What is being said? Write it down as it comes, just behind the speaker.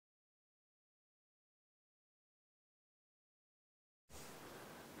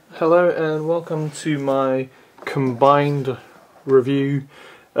Hello and welcome to my combined review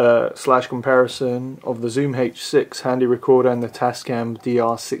slash comparison of the Zoom H6 handy recorder and the Tascam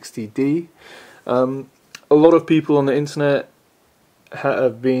DR60D. A lot of people on the internet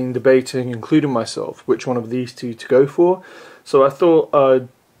have been debating, including myself, which one of these two to go for. So I thought I'd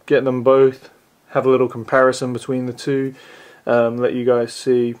get them both, have a little comparison between the two, let you guys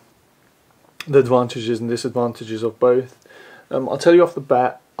see the advantages and disadvantages of both. I'll tell you off the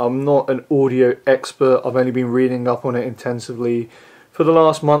bat, I'm not an audio expert. I've only been reading up on it intensively for the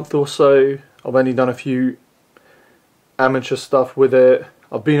last month or so. I've only done a few amateur stuff with it.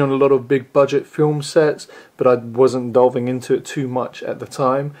 I've been on a lot of big budget film sets, but I wasn't delving into it too much at the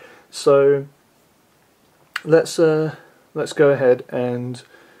time. So let's go ahead and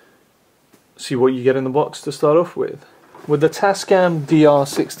see what you get in the box to start off with. With the Tascam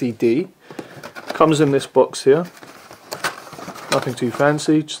DR60D, comes in this box here. Nothing too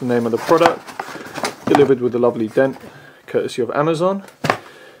fancy, just the name of the product, delivered with a lovely dent, courtesy of Amazon.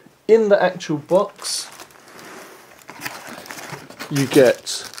 In the actual box, you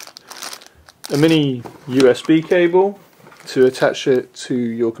get a mini USB cable to attach it to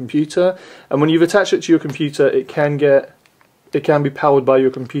your computer, and when you've attached it to your computer, it can be powered by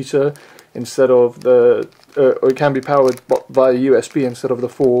your computer instead of the, or it can be powered via USB instead of the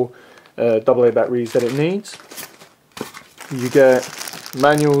four AA batteries that it needs. You get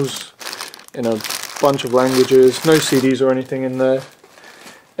manuals in a bunch of languages, no CDs or anything in there.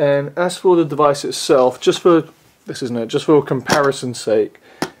 And as for the device itself, just for comparison's sake,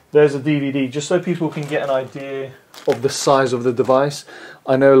 there's a DVD just so people can get an idea of the size of the device.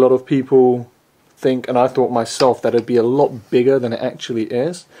 I know a lot of people think, and I thought myself, that it'd be a lot bigger than it actually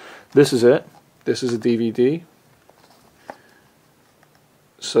is. This is it. This is a DVD.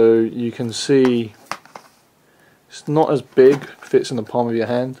 So you can see it's not as big, fits in the palm of your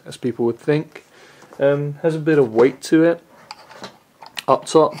hand as people would think. Has a bit of weight to it. Up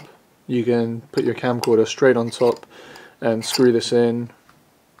top, you can put your camcorder straight on top and screw this in.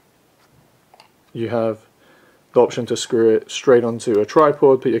 You have the option to screw it straight onto a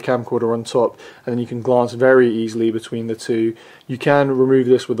tripod, put your camcorder on top, and then you can glance very easily between the two. You can remove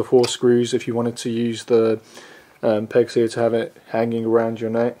this with the 4 screws if you wanted to use the pegs here to have it hanging around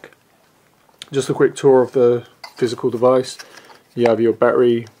your neck. Just a quick tour of the physical device. You have your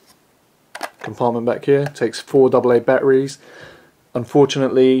battery compartment back here. It takes 4 AA batteries.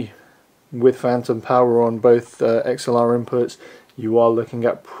 Unfortunately, with phantom power on both XLR inputs, you are looking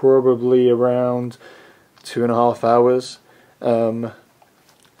at probably around 2.5 hours.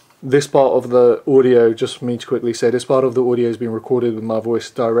 This part of the audio, just for me to quickly say, this part of the audio has been recorded with my voice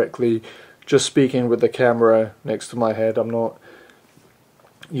directly, just speaking with the camera next to my head. I'm not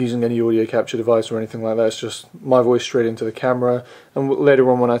using any audio capture device or anything like that. It's just my voice straight into the camera, and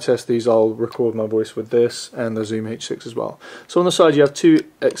later on when I test these I'll record my voice with this and the Zoom H6 as well. So on the side you have 2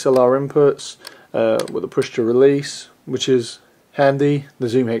 XLR inputs with a push to release, which is handy. The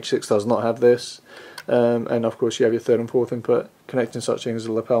Zoom H6 does not have this, and of course you have your 3rd and 4th input connecting such things as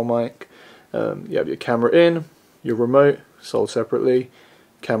a lapel mic. You have your camera in, your remote sold separately,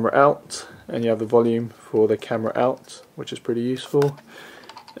 camera out, and you have the volume for the camera out, which is pretty useful.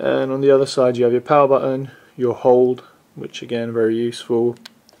 And on the other side you have your power button, your hold, which again very useful.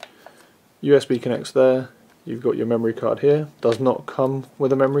 USB connects there. You've got your memory card here. Does not come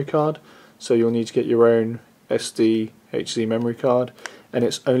with a memory card, so you'll need to get your own SD HZ memory card, and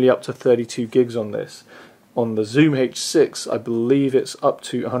it's only up to 32 gigs on this. On the Zoom H6 I believe it's up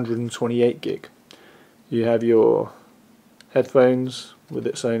to 128 gig. You have your headphones with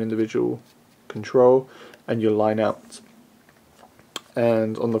its own individual control and your line out.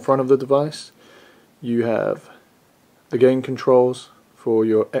 And on the front of the device you have the gain controls for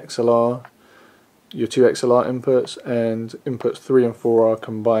your XLR, your 2 XLR inputs, and inputs 3 and 4 are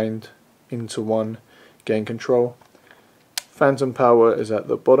combined into one gain control. Phantom power is at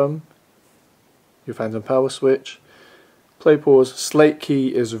the bottom, your phantom power switch. Play pause, slate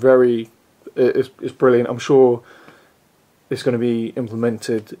key is brilliant. I'm sure it's going to be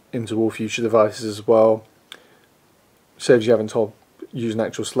implemented into all future devices as well. Saves you having to use an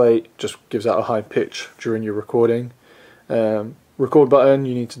actual slate, just gives out a high pitch during your recording. Record button,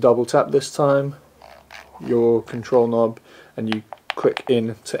 you need to double tap this time, your control knob, and you click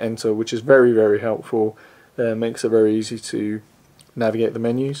in to enter, which is very helpful. Makes it very easy to navigate the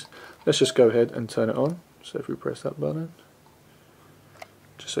menus. Let's just go ahead and turn it on. So if we press that button,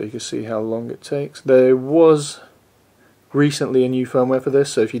 just so you can see how long it takes. There was recently a new firmware for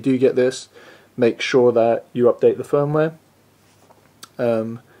this, so if you do get this, make sure that you update the firmware.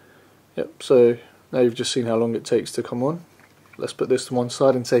 Yep, so now you've just seen how long it takes to come on. let's put this to one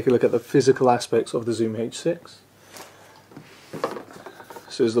side and take a look at the physical aspects of the Zoom H6.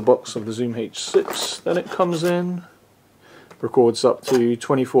 This is the box of the Zoom H6. Then it comes in, records up to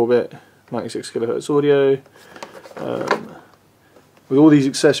 24-bit 96 kHz audio. With all these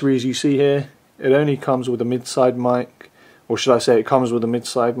accessories you see here, it only comes with a mid-side mic, or should I say it comes with a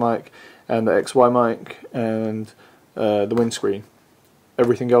mid-side mic and the XY mic and the windscreen.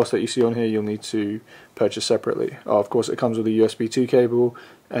 Everything else that you see on here you'll need to purchase separately. Of course it comes with a USB 2 cable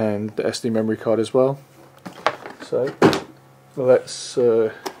and the SD memory card as well. So let's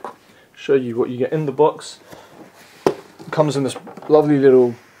show you what you get in the box. It comes in this lovely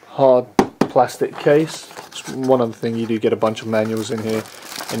little hard plastic case. One other thing, you do get a bunch of manuals in here,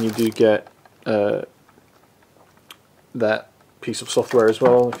 and you do get that piece of software as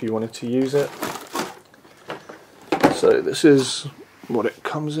well if you wanted to use it. So this is what it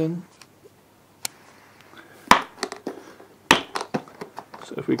comes in.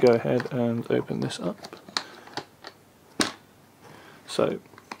 So if we go ahead and open this up, so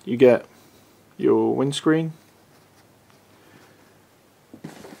you get your windscreen,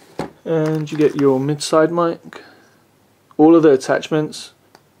 and you get your mid-side mic. All of the attachments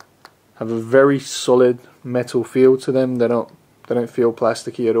have a very solid metal feel to them. They don't feel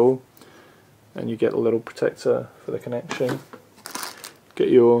plasticky at all. And you get a little protector for the connection. Get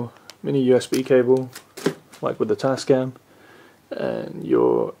your mini USB cable, like with the Tascam, and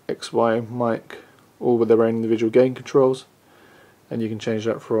your XY mic, all with their own individual gain controls. And you can change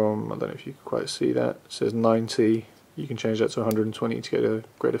that from, I don't know if you can quite see that, it says 90. You can change that to 120 to get a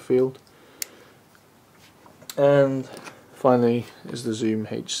greater field. And finally is the Zoom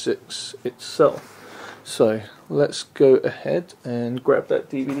H6 itself. So let's go ahead and grab that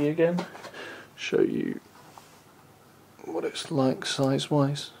DVD again, show you what it's like size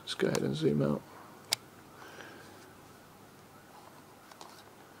wise. Let's go ahead and zoom out.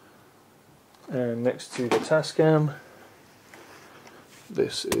 And next to the Tascam,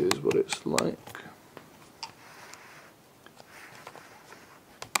 this is what it's like.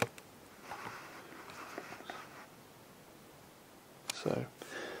 So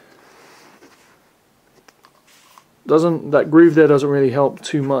that groove there doesn't really help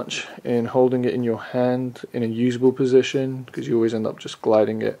too much in holding it in your hand in a usable position, because you always end up just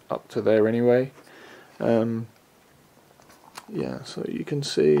gliding it up to there anyway. Yeah, so you can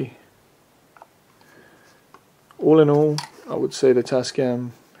see, all in all, I would say the Tascam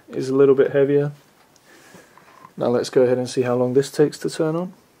is a little bit heavier. Now let's go ahead and see how long this takes to turn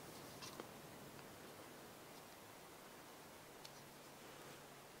on.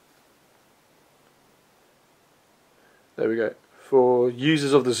 There we go. For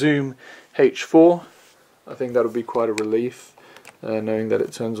users of the Zoom H4, I think that would be quite a relief, knowing that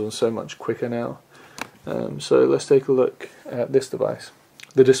it turns on so much quicker now. So let's take a look at this device.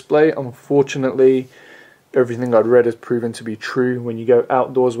 The display, unfortunately, everything I'd read has proven to be true. When you go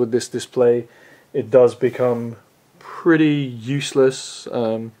outdoors with this display, it does become pretty useless.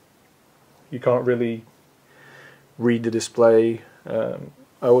 You can't really read the display.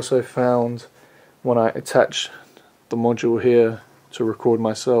 I also found when I attach the module here to record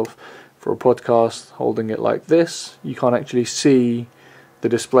myself for a podcast, holding it like this, you can't actually see the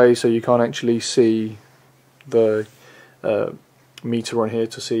display, so you can't actually see the meter on here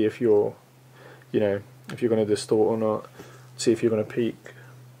to see if you're, if you're going to distort or not, see if you're going to peak.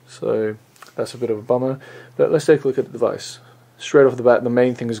 So that's a bit of a bummer. But let's take a look at the device. Straight off the bat, the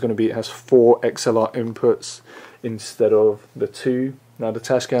main thing is going to be it has 4 XLR inputs instead of the 2. Now the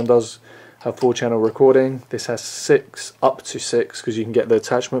Tascam does have 4-channel recording. This has 6, up to 6, because you can get the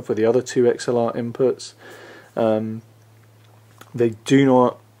attachment for the other 2 XLR inputs. They do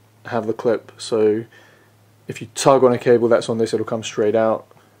not have the clip, so if you tug on a cable that's on this, it'll come straight out.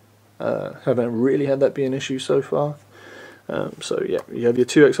 Haven't really had that be an issue so far. So yeah, you have your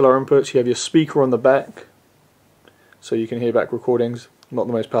 2 XLR inputs, you have your speaker on the back, so you can hear back recordings. Not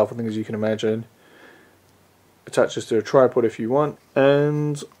the most powerful thing as you can imagine. Attaches to a tripod if you want,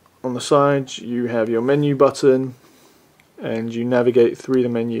 and on the side you have your menu button, and you navigate through the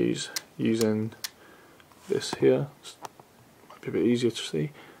menus using this here. Might be a bit easier to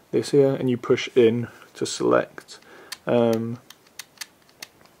see. This here, and you push in to select. It's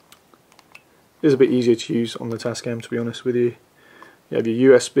a bit easier to use on the Tascam, to be honest with you. You have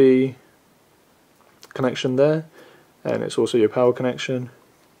your USB connection there, and it's also your power connection.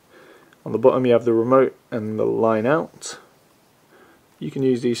 On the bottom you have the remote and the line out. You can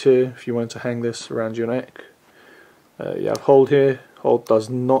use these here if you want to hang this around your neck. You have hold here. Hold does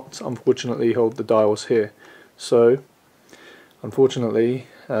not, unfortunately, hold the dials here. So, unfortunately,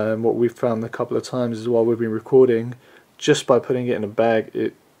 what we've found a couple of times is while we've been recording, just by putting it in a bag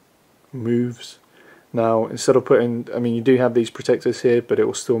it moves. Now instead of putting, I mean you do have these protectors here, but it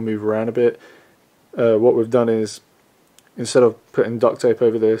will still move around a bit. What we've done is, instead of putting duct tape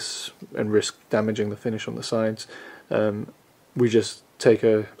over this and risk damaging the finish on the sides, we just take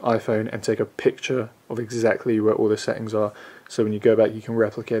an iPhone and take a picture of exactly where all the settings are, so when you go back you can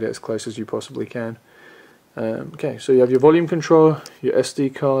replicate it as close as you possibly can. Okay, so you have your volume control, your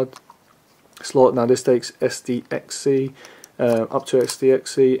SD card slot. Now this takes SDXC, up to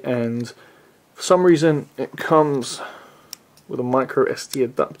SDXC, and for some reason it comes with a micro SD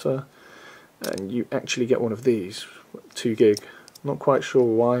adapter, and you actually get one of these, 2 gig. Not quite sure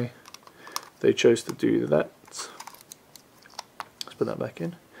why they chose to do that. Let's put that back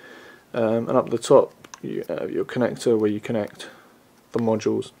in. And up the top you have your connector where you connect the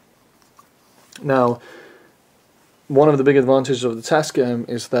modules. Now one of the big advantages of the Tascam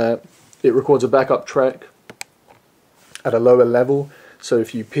is that it records a backup track at a lower level, so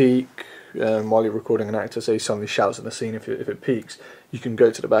if you peak while you're recording an actor, say somebody shouts at the scene, if it peaks, you can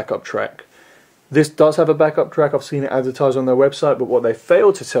go to the backup track. This does have a backup track, I've seen it advertised on their website, but what they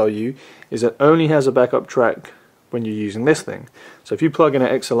fail to tell you is it only has a backup track when you're using this thing. So if you plug in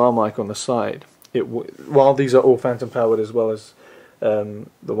an XLR mic on the side, while these are all phantom powered as well as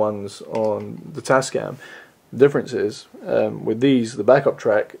the ones on the Tascam, the difference is with these, the backup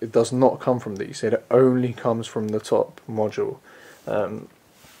track, it does not come from these, it only comes from the top module.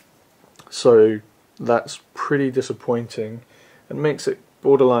 So that's pretty disappointing and makes it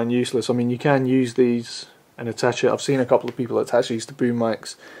borderline useless. I mean, you can use these and attach it. I've seen a couple of people attach these to boom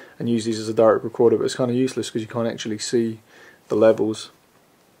mics and use these as a direct recorder, but it's kind of useless because you can't actually see the levels.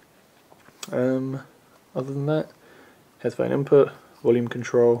 Other than that, headphone input, volume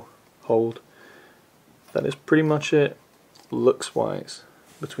control, hold. That is pretty much it, looks wise,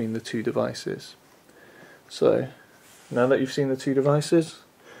 between the two devices. So now that you've seen the two devices,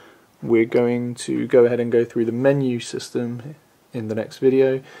 we're going to go ahead and go through the menu system in the next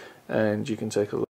video, and you can take a look.